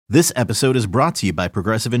This episode is brought to you by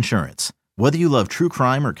Progressive Insurance. Whether you love true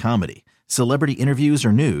crime or comedy, celebrity interviews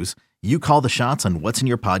or news, you call the shots on what's in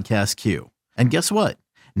your podcast queue. And guess what?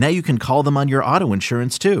 Now you can call them on your auto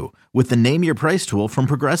insurance too with the Name Your Price tool from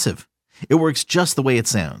Progressive. It works just the way it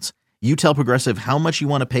sounds. You tell Progressive how much you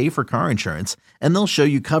want to pay for car insurance, and they'll show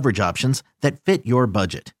you coverage options that fit your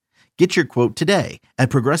budget. Get your quote today at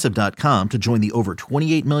Progressive.com to join the over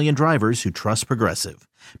 28 million drivers who trust Progressive.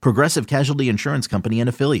 Progressive Casualty Insurance Company and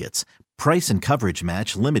Affiliates. Price and coverage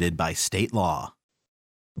match limited by state law.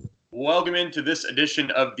 Welcome into this edition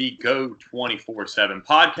of the Go 24/7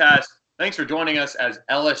 podcast. Thanks for joining us as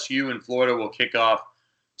LSU and Florida will kick off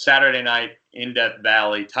Saturday night in Death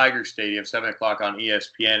Valley, Tiger Stadium, 7 o'clock on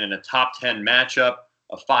ESPN in a top 10 matchup,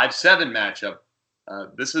 a 5-7 matchup.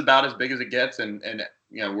 This is about as big as it gets, and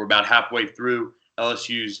you know, we're about halfway through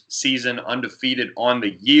LSU's season, undefeated on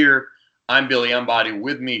the year. I'm Billy Embody.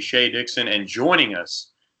 With me, Shea Dixon, and joining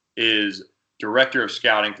us is Director of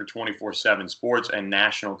Scouting for 24/7 Sports and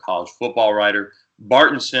National College Football writer,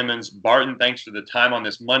 Barton Simmons. Barton, thanks for the time on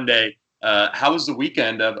this Monday. How was the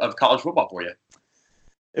weekend of college football for you?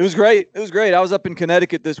 It was great. I was up in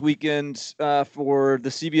Connecticut this weekend for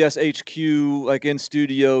the CBS HQ in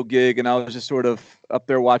studio gig, and I was just sort of up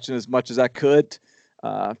there watching as much as I could,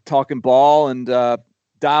 talking ball and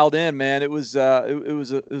dialed in. Man, it was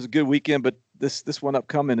a good weekend, but this one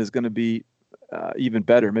upcoming is going to be even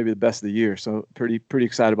better, maybe the best of the year. So pretty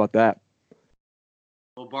excited about that.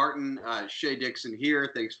 Well, Barton, Shea Dixon here.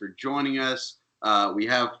 Thanks for joining us. We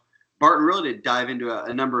have Barton really to dive into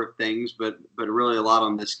a number of things, but really a lot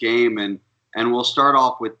on this game. And we'll start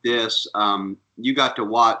off with this. You got to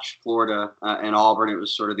watch Florida and Auburn. It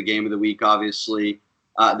was sort of the game of the week, obviously,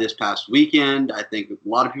 this past weekend. I think a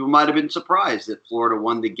lot of people might have been surprised that Florida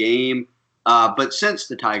won the game. But since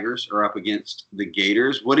the Tigers are up against the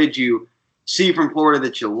Gators, what did you see from Florida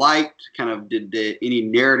that you liked? Kind of did any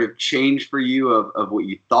narrative change for you of what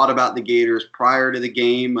you thought about the Gators prior to the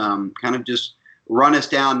game? Kind of just run us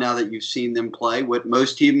down now that you've seen them play what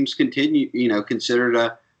most teams considered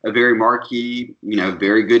a very marquee,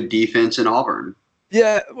 very good defense in Auburn.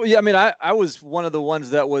 Yeah. Well, I mean, I was one of the ones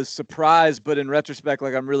that was surprised, but in retrospect,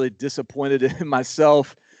 I'm really disappointed in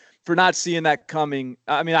myself for not seeing that coming.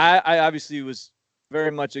 I mean, I obviously was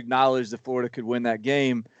very much acknowledged that Florida could win that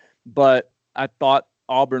game, but I thought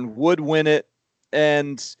Auburn would win it.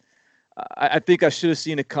 And I think I should have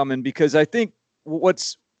seen it coming, because I think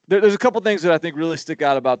there's a couple things that I think really stick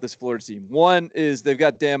out about this Florida team. One is they've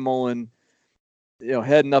got Dan Mullen,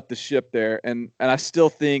 heading up the ship there. And I still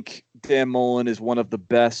think Dan Mullen is one of the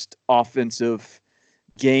best offensive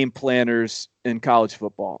game planners in college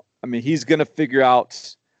football. I mean, he's going to figure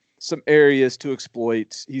out some areas to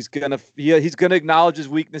exploit. He's going to acknowledge his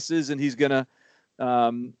weaknesses, and he's going to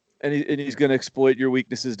he's going to exploit your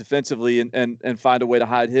weaknesses defensively and find a way to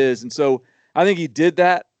hide his. And so I think he did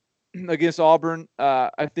that against Auburn.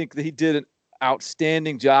 I think that he did an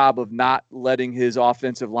outstanding job of not letting his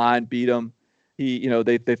offensive line beat him.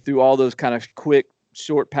 They threw all those kind of quick,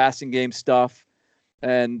 short passing game stuff,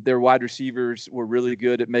 and their wide receivers were really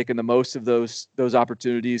good at making the most of those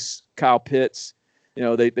opportunities. Kyle Pitts,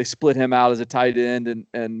 they split him out as a tight end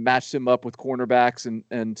and matched him up with cornerbacks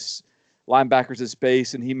and linebackers in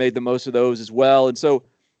space, and he made the most of those as well. And so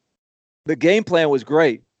the game plan was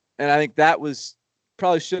great, and I think that was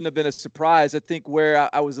probably shouldn't have been a surprise. I think where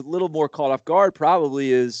I was a little more caught off guard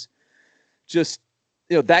probably is just,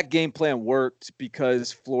 that game plan worked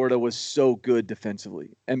because Florida was so good defensively,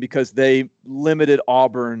 and because they limited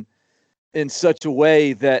Auburn in such a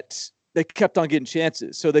way that they kept on getting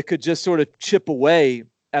chances. So they could just sort of chip away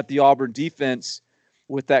at the Auburn defense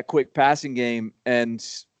with that quick passing game, and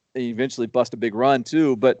they eventually bust a big run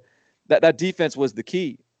too. But that defense was the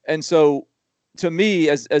key. And so to me,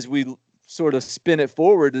 as we sort of spin it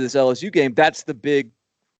forward to this LSU game, that's the big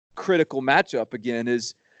critical matchup again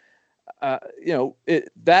is,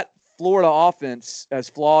 that Florida offense, as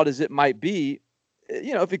flawed as it might be,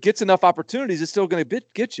 if it gets enough opportunities, it's still going to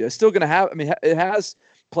get you. It's still going to have, it has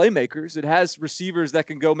playmakers. It has receivers that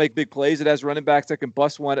can go make big plays. It has running backs that can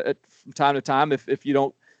bust one from time to time if you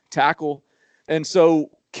don't tackle. And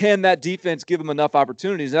so can that defense give them enough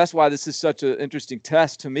opportunities? And that's why this is such an interesting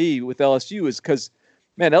test to me with LSU, is because,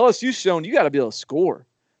 man, LSU's shown you got to be able to score.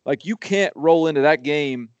 You can't roll into that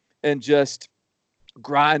game and just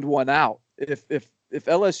grind one out. If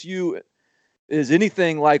LSU is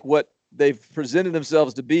anything like what they've presented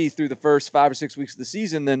themselves to be through the first 5 or 6 weeks of the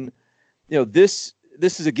season, then this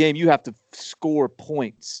is a game you have to score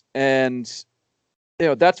points. And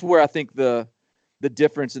that's where I think the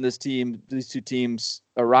difference in these two teams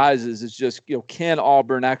arises, is just, can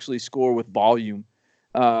Auburn actually score with volume?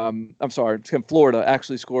 Can Florida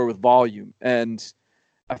actually score with volume? And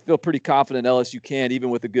I feel pretty confident LSU can, even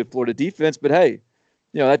with a good Florida defense. But hey,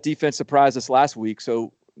 that defense surprised us last week,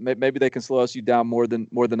 so maybe they can slow LSU down more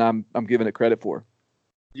than I'm giving it credit for.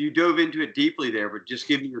 You dove into it deeply there, but just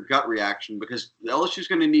give me your gut reaction, because LSU is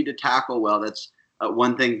going to need to tackle well. That's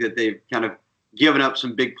one thing that they've kind of given up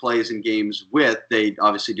some big plays in games with. They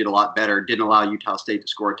obviously did a lot better. Didn't allow Utah State to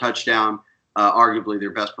score a touchdown. Arguably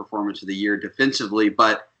their best performance of the year defensively.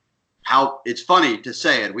 But it's funny to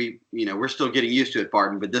say it. We're still getting used to it,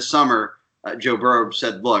 Barton. But this summer, Joe Burrow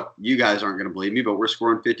said, "Look, you guys aren't going to believe me, but we're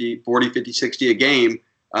scoring 50, 40, 50, 60 a game."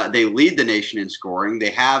 They lead the nation in scoring.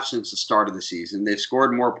 They have since the start of the season. They've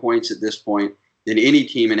scored more points at this point than any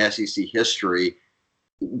team in SEC history.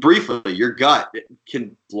 Briefly, your gut,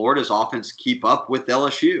 can Florida's offense keep up with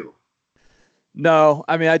LSU? No,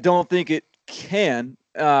 I don't think it can.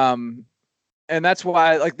 And that's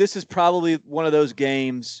why, this is probably one of those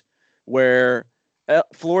games where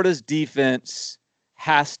Florida's defense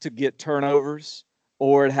has to get turnovers,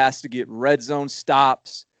 or it has to get red zone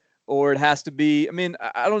stops, or it has to be,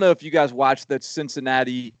 I don't know if you guys watched that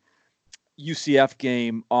Cincinnati UCF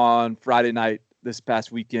game on Friday night this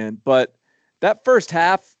past weekend, but that first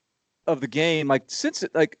half of the game,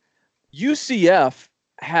 UCF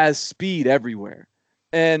has speed everywhere,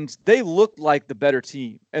 and they looked like the better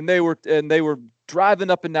team, and they were driving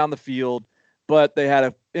up and down the field, but they had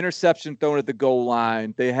an interception thrown at the goal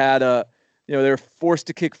line. They had they were forced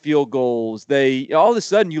to kick field goals. All of a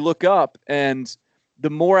sudden you look up, and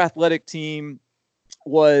the more athletic team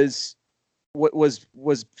was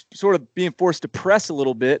sort of being forced to press a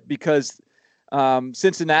little bit, because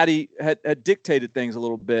Cincinnati had dictated things a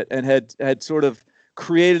little bit and had sort of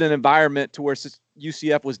created an environment to where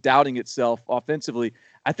UCF was doubting itself offensively.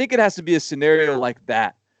 I think it has to be a scenario like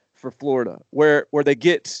that for Florida, where they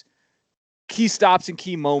get key stops and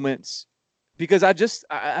key moments, because I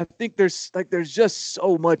think there's just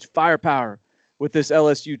so much firepower with this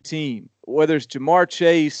LSU team, whether it's Jamar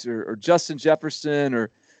Chase or Justin Jefferson, or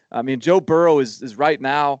Joe Burrow is right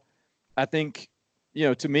now. I think,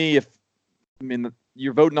 to me,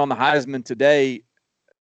 you're voting on the Heisman today,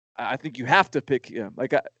 I think you have to pick him.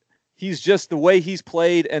 He's just, the way he's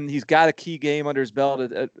played, and he's got a key game under his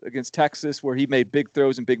belt against Texas, where he made big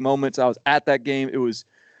throws and big moments. I was at that game. It was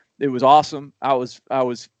awesome. I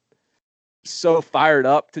was so fired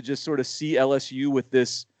up to just sort of see LSU with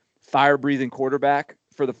this fire-breathing quarterback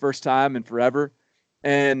for the first time in forever.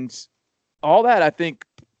 And all that, I think,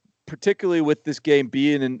 particularly with this game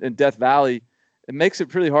being in Death Valley, it makes it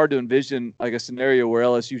pretty hard to envision a scenario where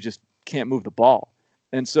LSU just can't move the ball.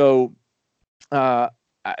 And so, so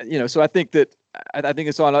I think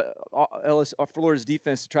it's on Florida's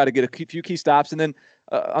defense to try to get a few key stops. And then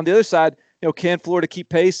on the other side, can Florida keep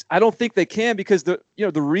pace? I don't think they can, because the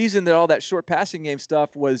reason that all that short passing game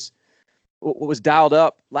stuff was dialed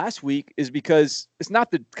up last week is because it's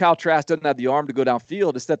not that Kyle Trask doesn't have the arm to go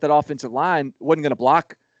downfield. It's that offensive line wasn't going to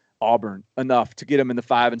block Auburn enough to get them in the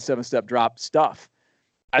 5 and 7 step drop stuff.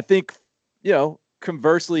 I think,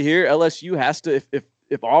 conversely here, LSU has to, if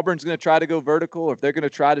Auburn's going to try to go vertical, or if they're going to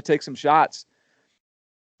try to take some shots,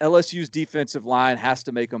 LSU's defensive line has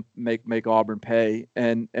to make Auburn pay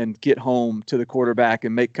and get home to the quarterback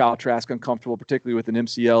and make Kyle Trask uncomfortable, particularly with an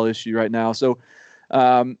MCL issue right now. So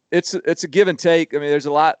it's a give and take. There's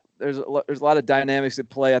a lot of dynamics at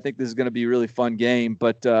play. I think this is going to be a really fun game,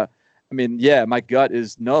 but my gut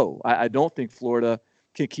is no. I don't think Florida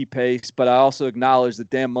can keep pace, but I also acknowledge that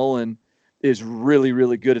Dan Mullen is really,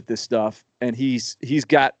 really good at this stuff, and he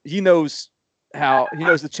knows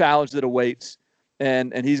the challenge that awaits.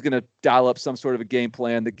 And he's going to dial up some sort of a game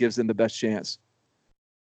plan that gives them the best chance.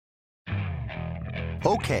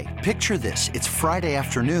 Okay, picture this. It's Friday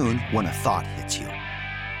afternoon when a thought hits you.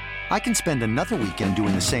 I can spend another weekend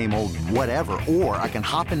doing the same old whatever, or I can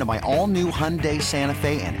hop into my all-new Hyundai Santa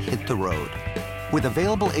Fe and hit the road. With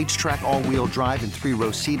available H-Track all-wheel drive and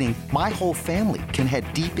 3-row seating, my whole family can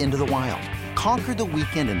head deep into the wild. Conquer the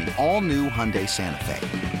weekend in the all-new Hyundai Santa Fe.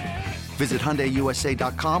 Visit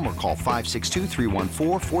HyundaiUSA.com or call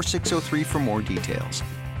 562-314-4603 for more details.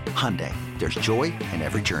 Hyundai, there's joy in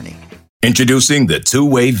every journey. Introducing the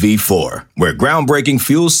Two-Way V4, where groundbreaking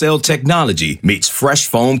fuel cell technology meets fresh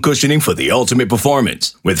foam cushioning for the ultimate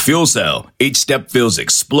performance. With Fuel Cell, each step feels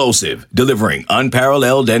explosive, delivering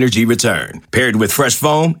unparalleled energy return. Paired with fresh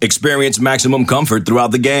foam, experience maximum comfort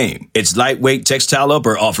throughout the game. Its lightweight textile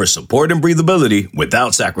upper offers support and breathability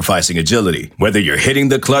without sacrificing agility. Whether you're hitting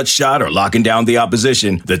the clutch shot or locking down the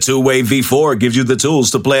opposition, the Two-Way V4 gives you the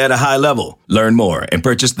tools to play at a high level. Learn more and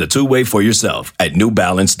purchase the Two-Way for yourself at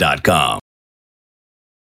NewBalance.com.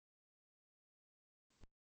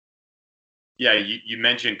 Yeah, you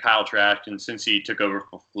mentioned Kyle Trask, and since he took over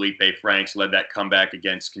for Felipe Franks, led that comeback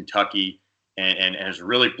against Kentucky, and has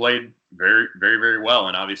really played very, very, very well,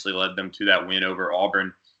 and obviously led them to that win over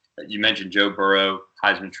Auburn. You mentioned Joe Burrow,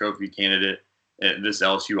 Heisman Trophy candidate, this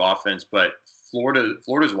LSU offense, but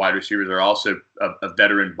Florida's wide receivers are also a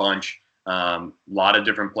veteran bunch. Lot of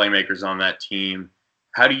different playmakers on that team.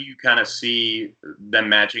 How do you kind of see them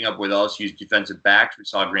matching up with LSU's defensive backs? We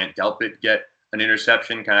saw Grant Delpit get an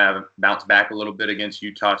interception, kind of bounce back a little bit against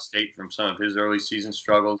Utah State from some of his early season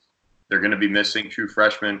struggles. They're going to be missing true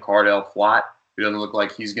freshman Cardell Flatt, who doesn't look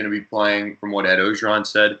like he's going to be playing from what Ed Ogeron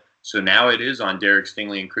said. So now it is on Derek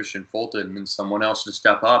Stingley and Christian Fulton and someone else to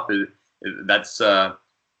step up. That's Dan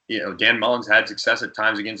Mullen's had success at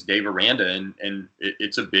times against Dave Aranda, and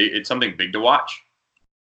it's something big to watch.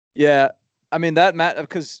 Yeah, I mean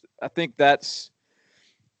because I think that's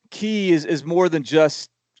key is more than just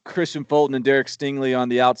Christian Fulton and Derek Stingley on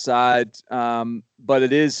the outside, but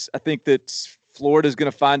it is. I think that Florida is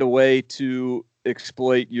going to find a way to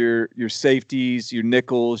exploit your safeties, your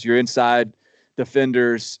nickels, your inside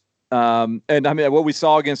defenders, and I mean what we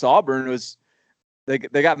saw against Auburn was they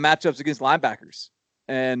got matchups against linebackers,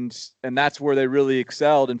 and that's where they really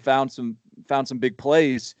excelled and found some big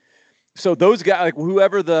plays. So those guys, like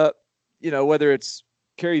whoever whether it's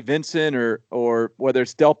Kerry Vincent or whether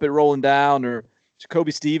it's Delpit rolling down or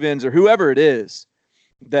Jacoby Stevens or whoever it is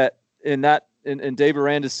that in Dave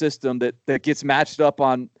Aranda's system that gets matched up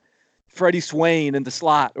on Freddie Swain in the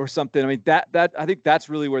slot or something. I mean, that I think that's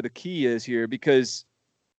really where the key is here, because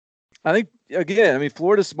I think, again, I mean,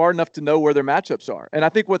 Florida's smart enough to know where their matchups are. And I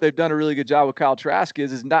think what they've done a really good job with Kyle Trask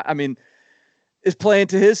is playing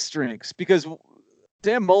to his strengths, because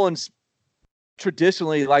Dan Mullen's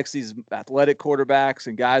traditionally likes these athletic quarterbacks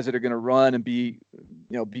and guys that are going to run and be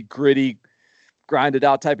gritty, grinded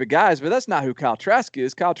out type of guys, but that's not who Kyle Trask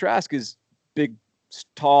is. Kyle Trask is big,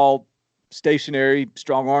 tall, stationary,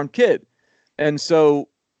 strong-armed kid. And so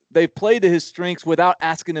they've played to his strengths without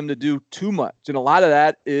asking him to do too much. And a lot of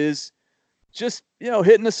that is just,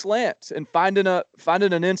 hitting a slant and finding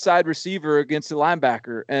an inside receiver against a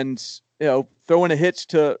linebacker and, throwing a hitch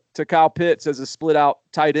to Kyle Pitts as a split out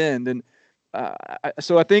tight end. And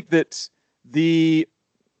so I think that the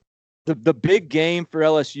big game for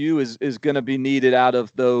LSU is going to be needed out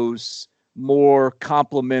of those more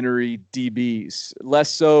complementary DBs. Less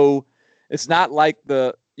so, it's not like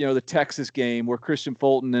the Texas game where Christian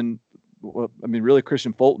Fulton really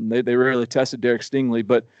Christian Fulton, they rarely tested Derek Stingley,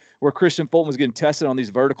 but where Christian Fulton was getting tested on these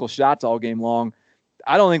vertical shots all game long.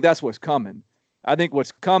 I don't think that's what's coming. I think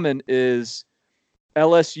what's coming is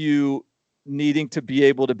LSU needing to be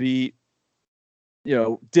able to be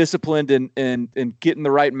disciplined and getting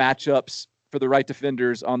the right matchups for the right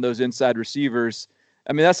defenders on those inside receivers.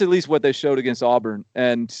 I mean, that's at least what they showed against Auburn.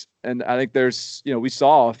 And I think there's, we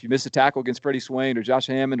saw if you miss a tackle against Freddie Swain or Josh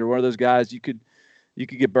Hammond or one of those guys, you could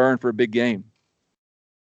get burned for a big game.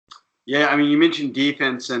 Yeah, I mean, you mentioned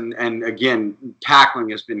defense, and again, tackling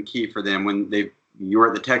has been key for them. When you were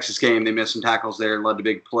at the Texas game, they missed some tackles there, led to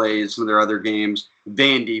big plays. Some of their other games,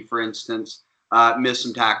 Vandy, for instance, missed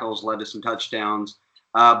some tackles, led to some touchdowns.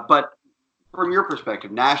 But from your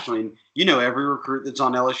perspective, nationally, every recruit that's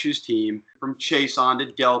on LSU's team, from Chase on to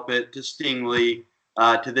Delpit to Stingley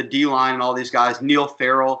to the D-line and all these guys, Neil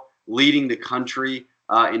Farrell leading the country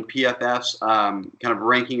in PFF's kind of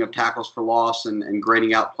ranking of tackles for loss and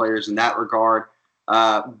grading out players in that regard.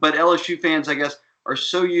 But LSU fans, I guess, are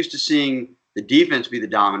so used to seeing the defense be the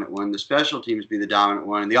dominant one, the special teams be the dominant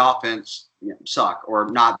one, and the offense suck or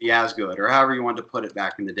not be as good, or however you wanted to put it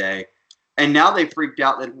back in the day. And now they freaked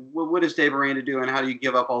out that, what does Dave Aranda do, and how do you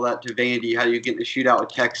give up all that to Vandy? How do you get in the shootout with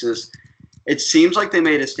Texas? It seems like they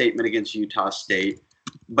made a statement against Utah State,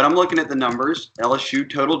 but I'm looking at the numbers. LSU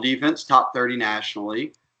total defense, top 30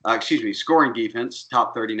 nationally. Scoring defense,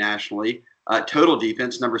 top 30 nationally. Total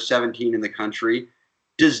defense, number 17 in the country.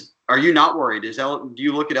 Are you not worried? Do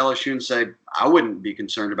you look at LSU and say, I wouldn't be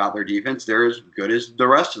concerned about their defense? They're as good as the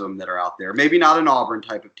rest of them that are out there. Maybe not an Auburn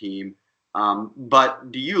type of team.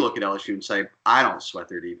 But do you look at LSU and say, I don't sweat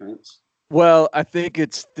their defense? Well, I think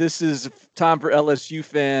this is time for LSU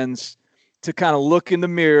fans to kind of look in the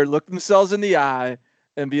mirror, look themselves in the eye,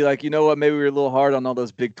 and be like, you know what, maybe we were a little hard on all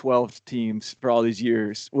those Big 12 teams for all these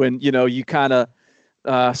years when, you kind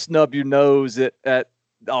of snub your nose at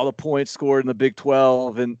all the points scored in the Big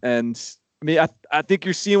 12. And I mean, I think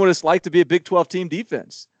you're seeing what it's like to be a Big 12 team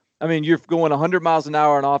defense. I mean, you're going 100 miles an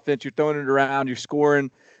hour on offense, you're throwing it around, you're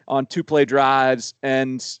scoring on 2-play drives.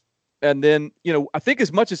 And then, I think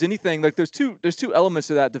as much as anything, like there's two elements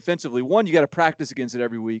to that defensively. One, you got to practice against it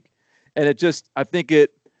every week. And I think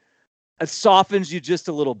it softens you just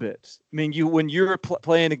a little bit. I mean, when you're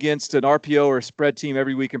playing against an RPO or a spread team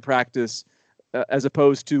every week in practice, as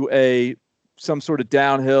opposed to some sort of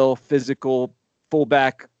downhill physical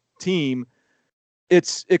fullback team,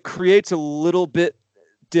 it creates a little bit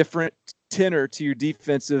different tenor to your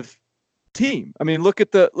defensive team. I mean, look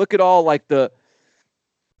at all like the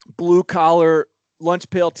blue collar lunch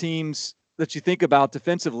pail teams that you think about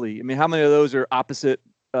defensively. I mean, how many of those are opposite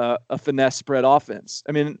a finesse spread offense?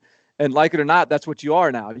 I mean, and like it or not, that's what you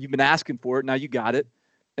are now. You've been asking for it. Now you got it.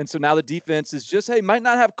 And so now the defense is just, might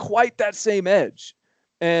not have quite that same edge.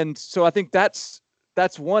 And so I think that's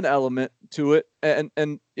one element to it. And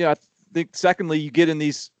I think secondly, you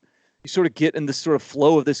sort of get in this sort of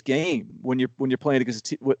flow of this game when you're playing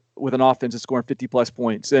against with an offense that's scoring 50+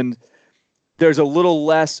 points. And there's a little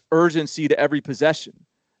less urgency to every possession.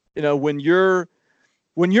 When you're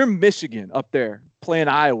Michigan up there playing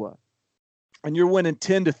Iowa and you're winning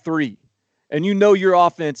 10-3 and your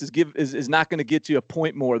offense is not going to get you a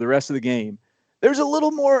point more the rest of the game, there's a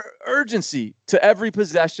little more urgency to every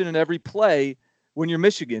possession and every play when you're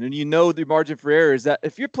Michigan. And the margin for error is that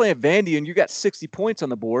if you're playing Vandy and you got 60 points on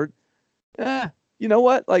the board, you know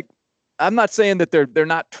what? Like, I'm not saying that they're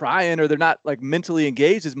not trying or they're not like mentally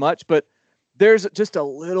engaged as much, but there's just a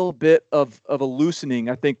little bit of a loosening,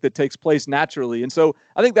 I think, that takes place naturally. And so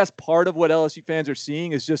I think that's part of what LSU fans are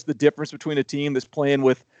seeing is just the difference between a team that's playing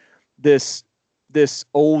with this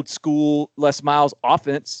old school Les Miles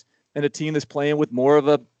offense and a team that's playing with more of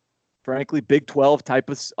a, frankly, Big 12 type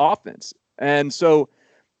of offense. And so,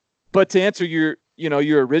 but to answer your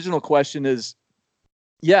original question is,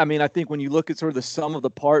 yeah, I mean, I think when you look at sort of the sum of the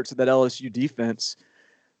parts of that LSU defense,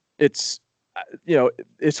 it's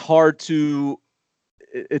hard to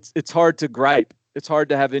gripe. It's hard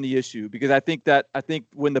to have any issue because I think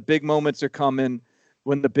when the big moments are coming,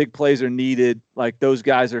 when the big plays are needed, like those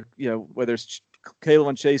guys are, whether it's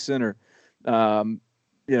K'Lavon Chaisson or,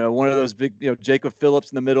 one of those big, Jacob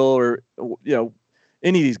Phillips in the middle or,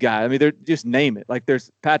 any of these guys. I mean, they're just name it. Like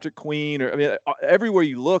there's Patrick Queen everywhere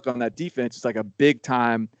you look on that defense, it's like a big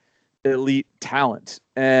time elite talent.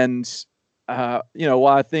 And, while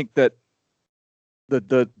I think that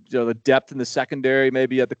the depth in the secondary,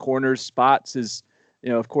 maybe at the corners spots is,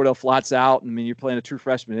 if Cordell Flott's out, I mean, you're playing a true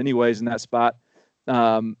freshman anyways in that spot.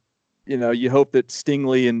 You hope that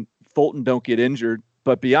Stingley and Fulton don't get injured,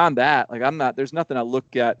 but beyond that, like there's nothing I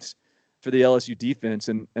look at for the LSU defense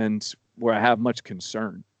and where I have much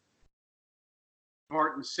concern.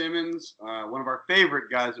 Barton Simmons, one of our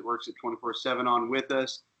favorite guys that works at 24/7 on with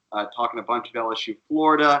us, talking a bunch of LSU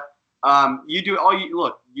Florida. You do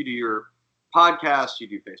your podcast, you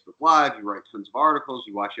do Facebook Live, you write tons of articles,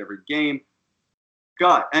 you watch every game.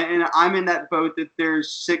 God, and I'm in that boat that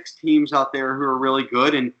there's 6 teams out there who are really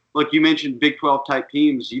good. And look, you mentioned Big 12 type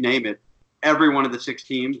teams, you name it. Every one of the 6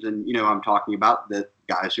 teams, and I'm talking about the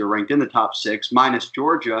guys who are ranked in the top 6, minus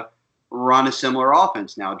Georgia, run a similar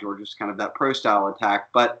offense. Now Georgia's kind of that pro style attack,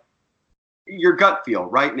 but your gut feel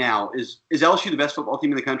right now is LSU the best football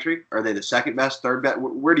team in the country? Are they the second best, third best?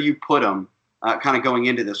 Where do you put them kind of going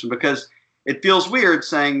into this one? Because it feels weird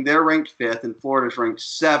saying they're ranked 5th and Florida's ranked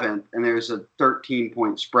 7th, and there's a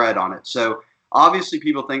 13-point spread on it. So obviously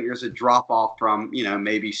people think there's a drop-off from,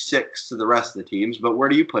 maybe 6 to the rest of the teams, but where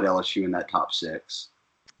do you put LSU in that top 6?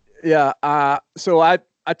 Yeah, so I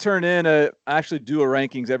turn in I actually do a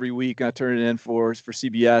rankings every week, and I turn it in for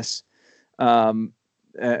CBS. And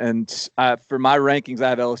for my rankings, I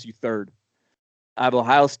have LSU 3rd. I have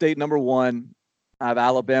Ohio State number 1. I have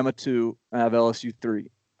Alabama 2. I have LSU 3.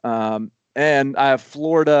 And I have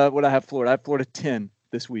Florida. What I have Florida? I have Florida 10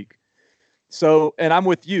 this week. So, and I'm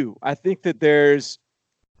with you. I think that there's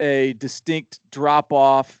a distinct drop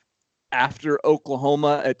off after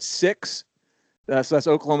Oklahoma at 6. So that's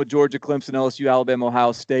Oklahoma, Georgia, Clemson, LSU, Alabama,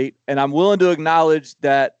 Ohio State. And I'm willing to acknowledge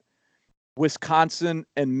that Wisconsin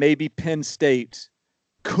and maybe Penn State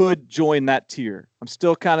could join that tier. I'm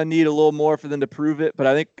still kind of need a little more for them to prove it, but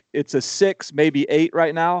I think it's a 6, maybe 8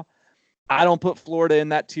 right now. I don't put Florida in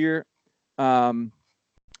that tier.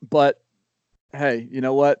 But hey, you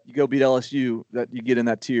know what? You go beat LSU, that you get in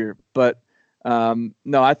that tier. But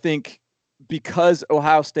no, I think because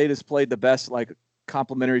Ohio State has played the best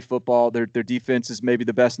complementary football, their defense is maybe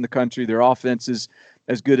the best in the country, their offense is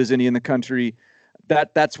as good as any in the country.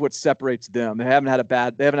 That's what separates them. They haven't had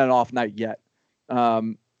an off night yet.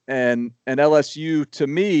 And LSU to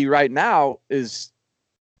me right now is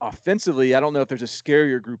offensively, I don't know if there's a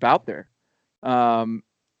scarier group out there.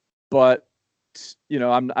 But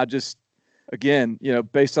I just, again,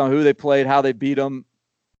 based on who they played, how they beat them,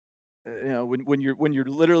 when you're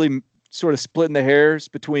literally sort of splitting the hairs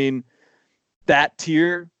between that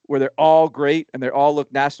tier where they're all great and they all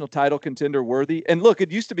look national title contender worthy. And look,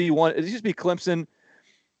 it used to be Clemson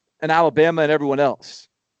and Alabama and everyone else.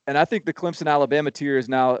 And I think the Clemson-Alabama tier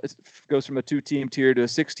goes from a 2-team tier to a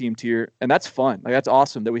 6-team tier, and that's fun. Like, that's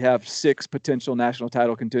awesome that we have 6 potential national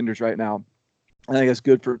title contenders right now. I think that's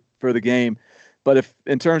good for the game. But if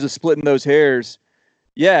in terms of splitting those hairs,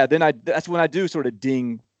 yeah, then that's when I do sort of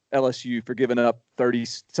ding LSU for giving up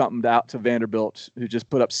 30-something out to Vanderbilt, who just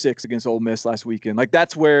put up 6 against Ole Miss last weekend. Like,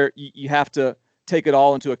 that's where you have to take it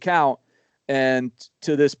all into account. And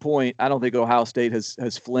to this point, I don't think Ohio State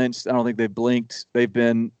has flinched. I don't think they've blinked. They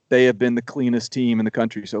have been the cleanest team in the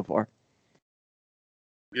country so far.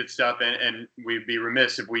 Good stuff. And we'd be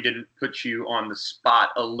remiss if we didn't put you on the spot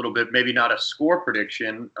a little bit. Maybe not a score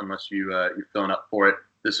prediction, unless you're filling up for it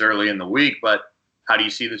this early in the week. But how do you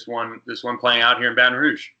see this one playing out here in Baton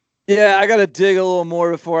Rouge? Yeah, I got to dig a little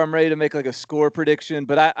more before I'm ready to make like a score prediction.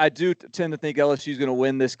 But I do tend to think LSU is going to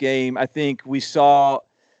win this game. I think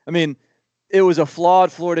it was a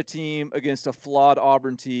flawed Florida team against a flawed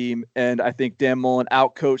Auburn team, and I think Dan Mullen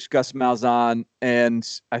outcoached Gus Malzahn, and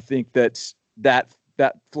I think that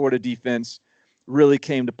Florida defense really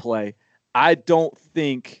came to play. I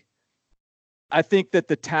think that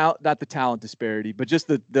the talent, not the talent disparity, but just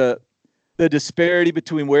the disparity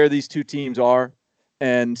between where these two teams are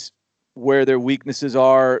and where their weaknesses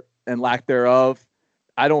are and lack thereof,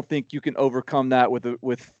 I don't think you can overcome that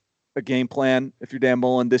with a game plan if you're Dan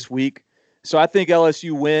Mullen this week. So I think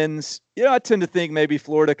LSU wins. I tend to think maybe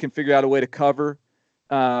Florida can figure out a way to cover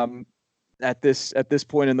at this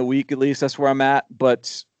point in the week. At least that's where I'm at.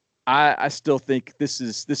 But I still think this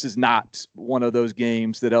is not one of those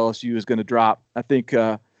games that LSU is going to drop. I think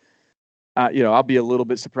I'll be a little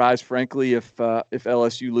bit surprised, frankly, if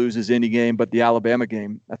LSU loses any game but the Alabama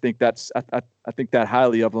game. I think that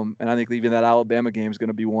highly of them, and I think even that Alabama game is going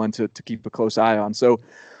to be one to keep a close eye on. So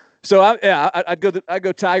I'd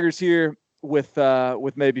go Tigers here with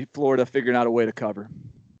maybe Florida figuring out a way to cover.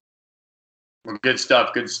 Well, good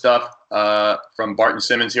stuff from Barton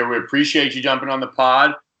Simmons here. We appreciate you jumping on the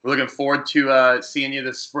pod. We're looking forward to seeing you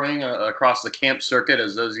this spring across the camp circuit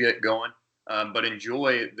as those get going. But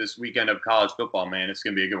enjoy this weekend of college football, man. It's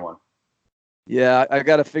going to be a good one. Yeah, I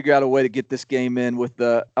got to figure out a way to get this game in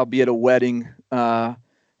I'll be at a wedding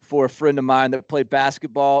for a friend of mine that played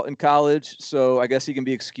basketball in college. So I guess he can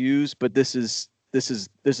be excused, but this is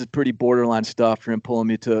pretty borderline stuff for him pulling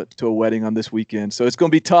me to a wedding on this weekend. So it's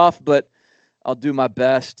going to be tough, but I'll do my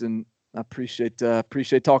best, and I appreciate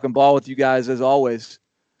talking ball with you guys as always.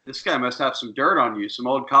 This guy must have some dirt on you, some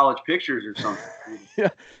old college pictures or something.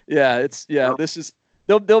 This is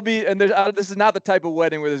there'll be, and this is not the type of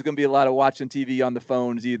wedding where there's going to be a lot of watching TV on the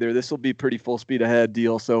phones either. This will be pretty full speed ahead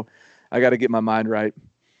deal. So I got to get my mind right.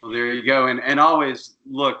 Well, there you go. And always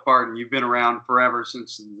look, Barton, you've been around forever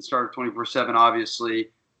since the start of 24/7, obviously.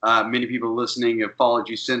 Many people listening have followed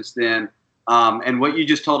you since then. And what you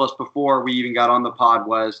just told us before we even got on the pod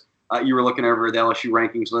was you were looking over the LSU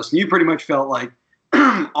rankings list, and you pretty much felt like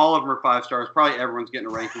all of them are 5 stars. Probably everyone's getting a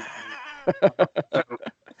ranking. So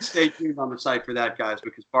stay tuned on the site for that, guys,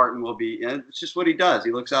 because Barton will be – it's just what he does.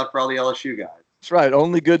 He looks out for all the LSU guys. That's right.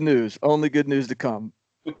 Only good news. Only good news to come.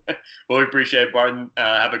 Well, we appreciate it, Barton.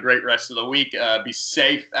 Have a great rest of the week. Be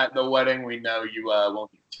safe at the wedding. We know you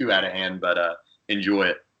won't get too out of hand, but enjoy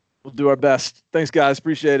it. We'll do our best. Thanks, guys.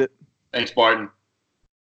 Appreciate it. Thanks, Barton.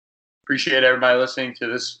 Appreciate everybody listening to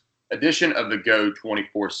this edition of the Go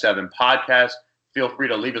 24/7 podcast. Feel free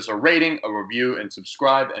to leave us a rating, a review, and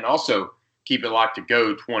subscribe. And also keep it locked to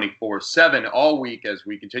Go 24/7 all week as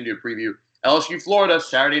we continue to preview LSU Florida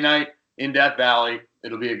Saturday night in Death Valley.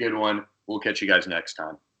 It'll be a good one. We'll catch you guys next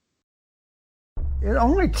time. It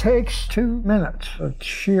only takes 2 minutes of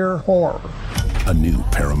sheer horror. A new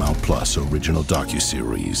Paramount Plus original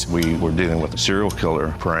docuseries. We were dealing with a serial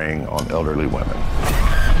killer preying on elderly women.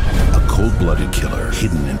 A cold-blooded killer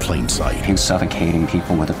hidden in plain sight. He was suffocating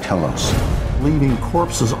people with the pillows. Leaving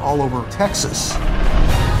corpses all over Texas.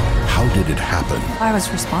 How did it happen? I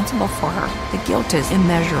was responsible for her. The guilt is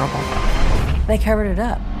immeasurable. They covered it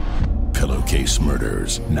up. Pillowcase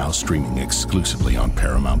Murders, now streaming exclusively on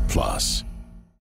Paramount Plus.